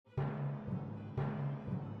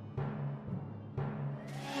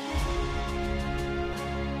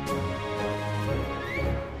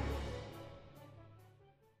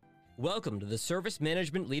Welcome to the Service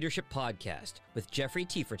Management Leadership Podcast with Jeffrey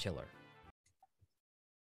T. Fertiller.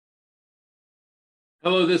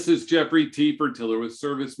 Hello, this is Jeffrey T. Fertiller with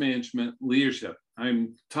Service Management Leadership.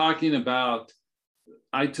 I'm talking about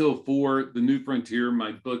ITIL 4, The New Frontier,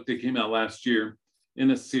 my book that came out last year in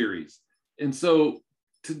a series. And so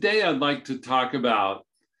today I'd like to talk about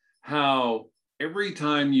how every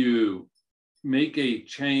time you make a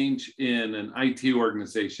change in an IT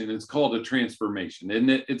organization, it's called a transformation. And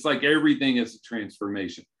it's like everything is a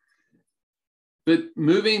transformation. But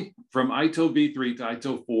moving from ITIL v3 to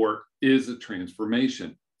ITIL 4 is a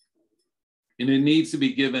transformation. And it needs to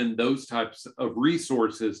be given those types of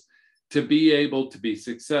resources to be able to be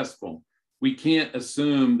successful. We can't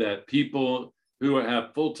assume that people who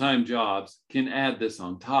have full-time jobs can add this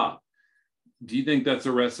on top. Do you think that's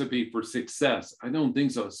a recipe for success? I don't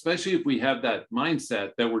think so, especially if we have that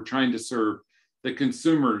mindset that we're trying to serve the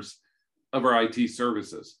consumers of our IT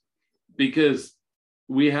services, because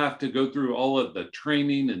we have to go through all of the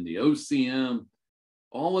training and the OCM,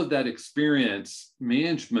 all of that experience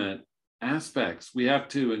management aspects we have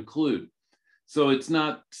to include. So it's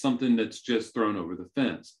not something that's just thrown over the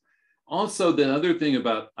fence. Also, the other thing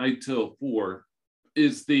about ITIL 4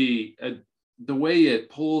 is the way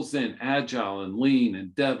it pulls in Agile and Lean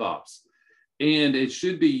and DevOps. And it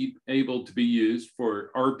should be able to be used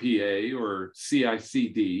for RPA or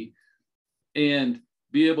CI/CD and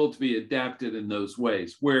be able to be adapted in those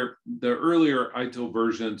ways, where the earlier ITIL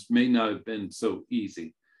versions may not have been so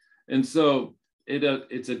easy. And so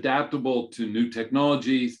it's adaptable to new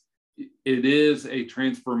technologies. It is a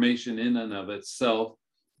transformation in and of itself,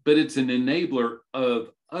 but it's an enabler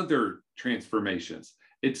of other transformations.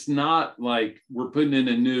 It's not like we're putting in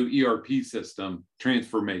a new ERP system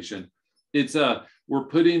transformation. We're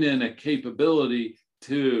putting in a capability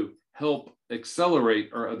to help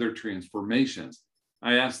accelerate our other transformations.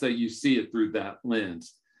 I ask that you see it through that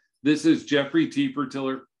lens. This is Jeffrey T.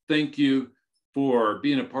 Fertiller. Thank you for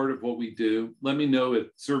being a part of what we do. Let me know if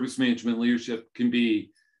service management leadership can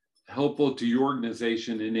be helpful to your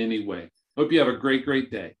organization in any way. Hope you have a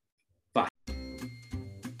great day.